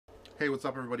Hey, what's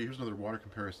up everybody? Here's another water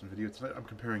comparison video. Tonight I'm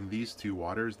comparing these two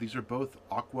waters. These are both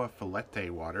Acqua Filette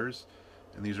waters,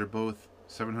 and these are both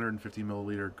 750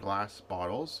 milliliter glass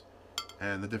bottles.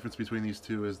 And the difference between these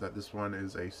two is that this one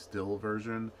is a still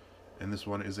version, and this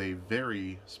one is a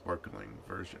very sparkling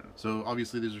version. So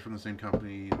obviously these are from the same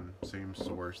company and same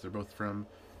source. They're both from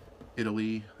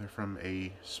Italy. They're from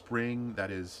a spring that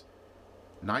is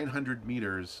 900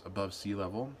 meters above sea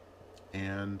level,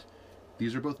 and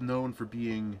these are both known for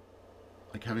being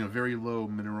like having a very low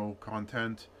mineral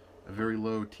content, a very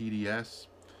low TDS.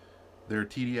 Their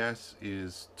TDS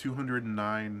is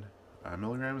 209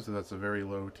 milligrams, so that's a very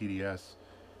low TDS.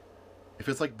 If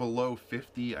it's like below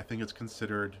 50, I think it's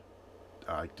considered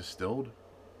like distilled.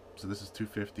 So this is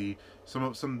 250.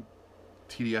 Some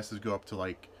TDSs go up to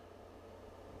like,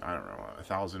 I don't know,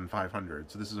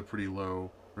 1,500. So this is a pretty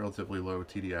low, relatively low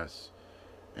TDS.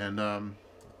 And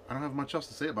I don't have much else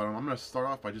to say about them. I'm going to start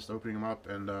off by just opening them up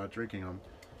and drinking them.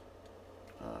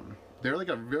 They're like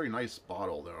a very nice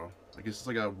bottle though. Like it's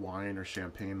like a wine or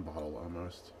champagne bottle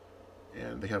almost.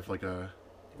 And they have like a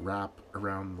wrap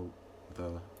around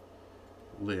the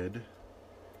lid.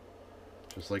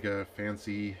 Just like a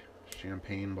fancy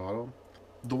champagne bottle.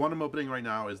 The one I'm opening right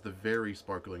now is the very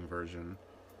sparkling version.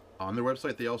 On their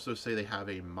website they also say they have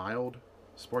a mild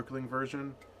sparkling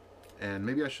version. And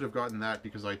maybe I should have gotten that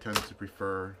because I tend to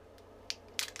prefer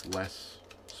less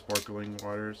sparkling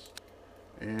waters.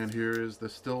 And here is the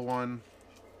still one.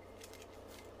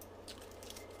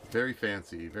 Very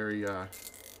fancy, very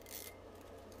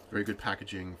good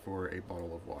packaging for a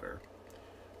bottle of water.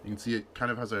 You can see it kind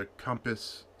of has a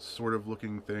compass sort of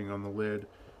looking thing on the lid.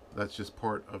 That's just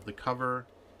part of the cover.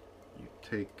 You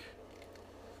take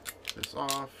this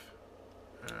off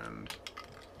and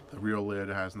the real lid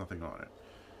has nothing on it.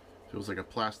 Feels like a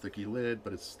plasticky lid,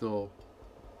 but it's still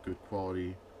good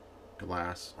quality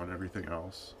glass on everything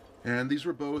else. And these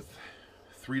were both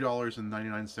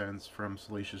 $3.99 from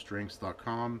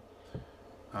salaciousdrinks.com.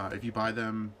 If you buy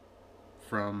them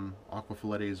from Acqua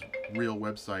Filette's real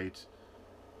website,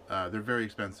 they're very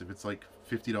expensive. It's like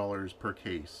 $50 per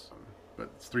case. But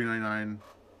it's $3.99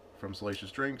 from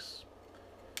Salacious Drinks,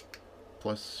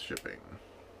 plus shipping.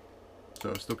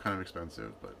 So still kind of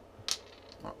expensive, but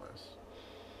a lot less.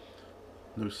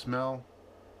 No smell.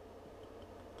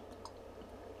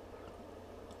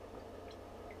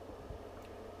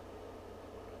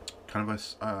 Kind of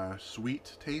a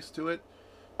sweet taste to it,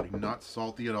 like not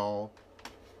salty at all.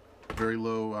 Very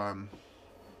low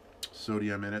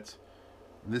sodium in it.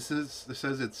 This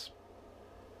says it's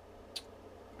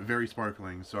very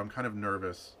sparkling, so I'm kind of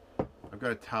nervous. I've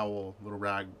got a towel, little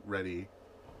rag ready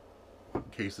in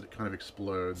case it kind of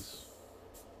explodes.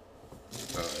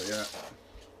 Yeah.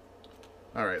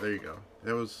 All right, there you go.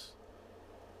 That was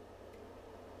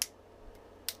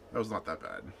not that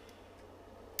bad.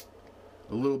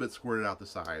 A little bit squirted out the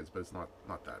sides, but it's not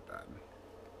that bad.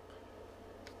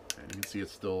 And you can see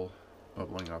it's still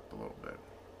bubbling up a little bit,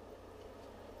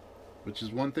 which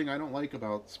is one thing I don't like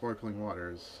about sparkling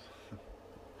waters.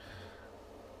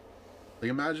 Like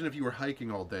imagine if you were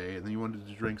hiking all day and then you wanted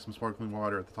to drink some sparkling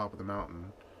water at the top of the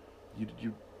mountain.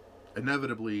 You'd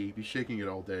inevitably be shaking it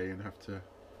all day and have to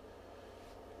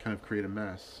kind of create a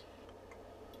mess.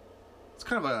 It's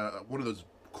kind of one of those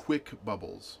quick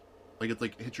bubbles. Like it's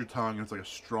like hits your tongue and it's like a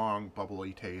strong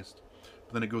bubbly taste,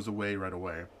 but then it goes away right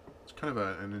away. It's kind of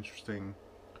an interesting.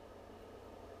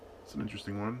 It's an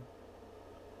interesting one.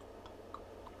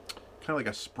 Kind of like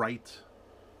a Sprite,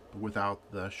 but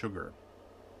without the sugar.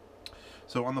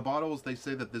 So on the bottles they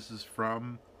say that this is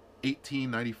from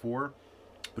 1894,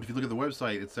 but if you look at the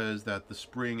website it says that the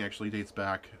spring actually dates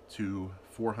back to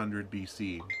 400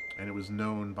 BC, and it was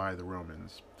known by the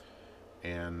Romans.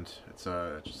 And it's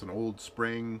just an old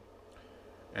spring.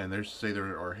 And they say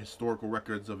there are historical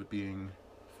records of it being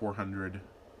 400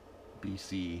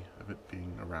 BC, of it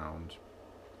being around.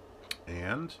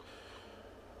 And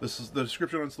this is the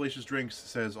description on Salacious Drinks.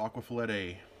 Says Acqua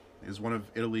Filette is one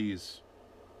of Italy's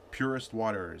purest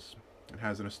waters. It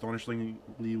has an astonishingly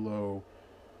low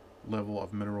level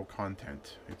of mineral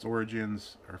content. Its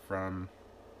origins are from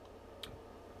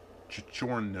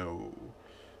Ciorno,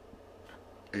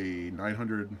 a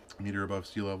 900 meter above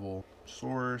sea level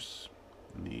source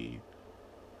in the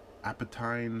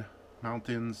Apennine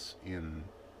Mountains in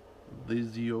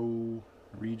Lazio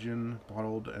region,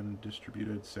 bottled and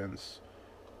distributed since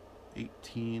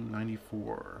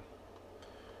 1894.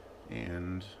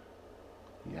 And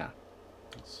yeah,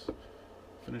 let's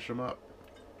finish them up.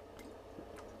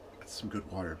 That's some good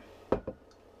water.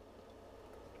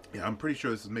 Yeah, I'm pretty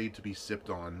sure this is made to be sipped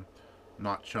on,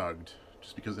 not chugged,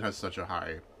 just because it has such a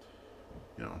high,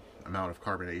 amount of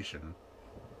carbonation.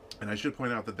 And I should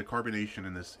point out that the carbonation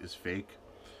in this is fake.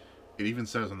 It even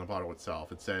says on the bottle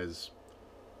itself, it says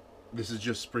this is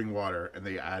just spring water and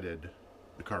they added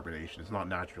the carbonation. It's not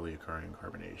naturally occurring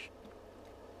carbonation.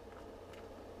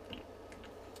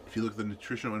 If you look at the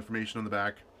nutritional information on the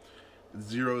back, it's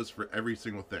zeros for every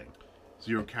single thing.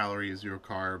 0 calories, 0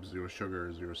 carbs, 0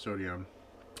 sugar, 0 sodium.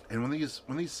 And when these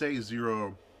say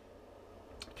 0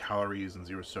 calories and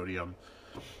 0 sodium,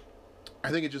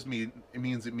 I think it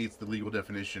means it meets the legal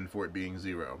definition for it being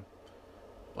 0.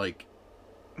 Like,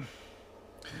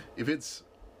 if it's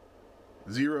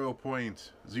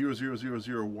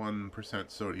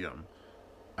 0.00001% sodium,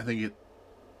 I think it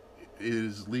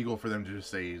is legal for them to just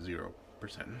say 0%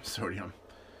 sodium.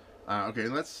 Okay,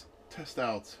 let's test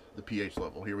out the pH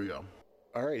level. Here we go.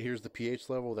 All right, here's the pH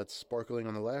level. That's sparkling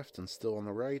on the left and still on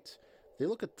the right. They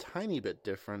look a tiny bit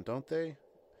different, don't they?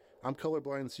 I'm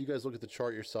colorblind, so you guys look at the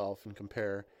chart yourself and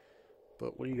compare.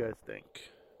 But what do you guys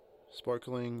think?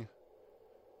 Sparkling,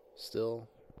 still.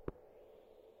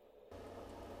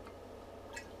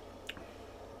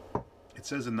 It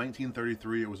says in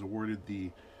 1933 it was awarded the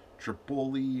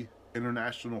Tripoli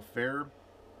International Fair.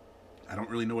 I don't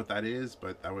really know what that is,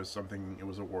 but that was something it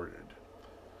was awarded.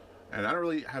 And I don't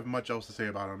really have much else to say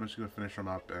about it. I'm just going to finish them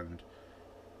up and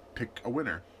pick a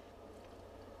winner.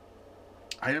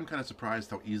 I am kind of surprised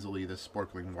how easily this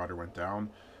sparkling water went down.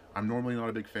 I'm normally not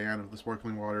a big fan of the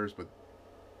sparkling waters, but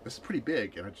this is pretty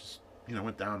big, and it just, you know,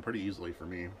 went down pretty easily for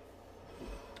me.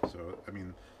 So, I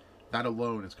mean, that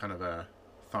alone is kind of a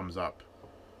thumbs up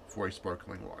for a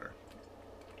sparkling water.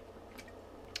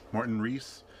 Martin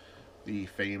Rees, the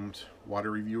famed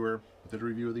water reviewer, did a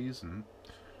review of these and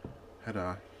had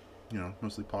you know,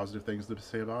 mostly positive things to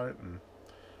say about it, and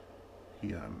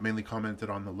he mainly commented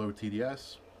on the low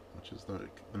TDS, which is the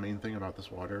main thing about this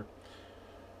water.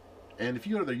 And if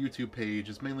you go to their YouTube page,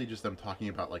 it's mainly just them talking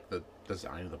about like the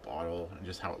design of the bottle and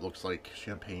just how it looks like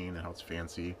champagne and how it's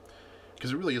fancy,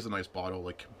 because it really is a nice bottle.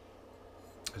 Like,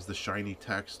 has the shiny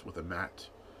text with a matte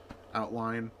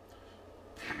outline.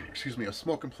 Excuse me. A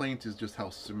small complaint is just how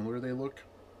similar they look.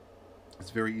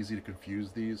 It's very easy to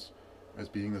confuse these as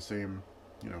being the same,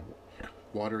 you know,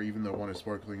 water, even though one is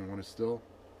sparkling and one is still.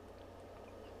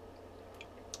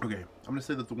 Okay, I'm going to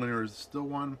say that the winner is the still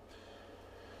one.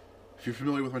 If you're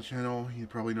familiar with my channel, you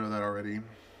probably know that already.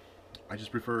 I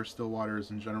just prefer still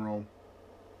waters in general,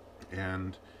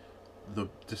 and the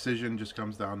decision just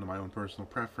comes down to my own personal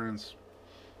preference.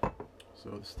 So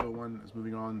the still one is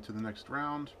moving on to the next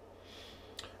round.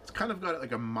 It's kind of got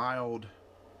like a mild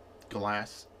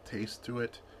glass taste to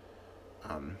it.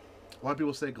 A lot of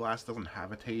people say glass doesn't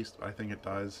have a taste, but I think it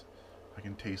does. I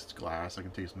can taste glass, I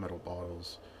can taste metal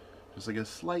bottles. Just like a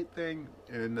slight thing,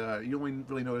 and you only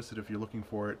really notice it if you're looking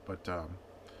for it, but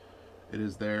it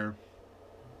is there.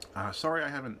 Sorry I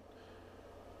haven't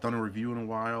done a review in a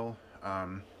while.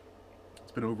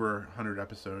 It's been over 100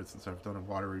 episodes since I've done a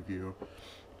water review.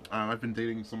 I've been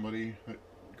dating somebody, that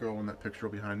girl in that picture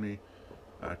behind me,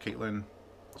 Caitlin.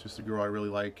 It's just a girl I really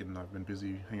like, and I've been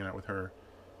busy hanging out with her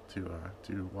to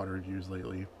do water reviews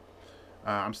lately.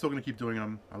 I'm still going to keep doing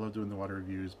them. I love doing the water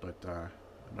reviews, but I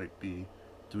might be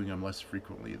doing them less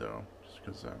frequently, though, just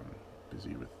because I'm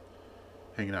busy with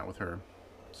hanging out with her.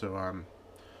 So,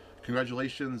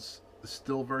 congratulations, the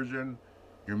still version.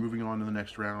 You're moving on to the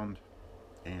next round,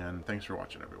 and thanks for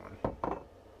watching, everyone.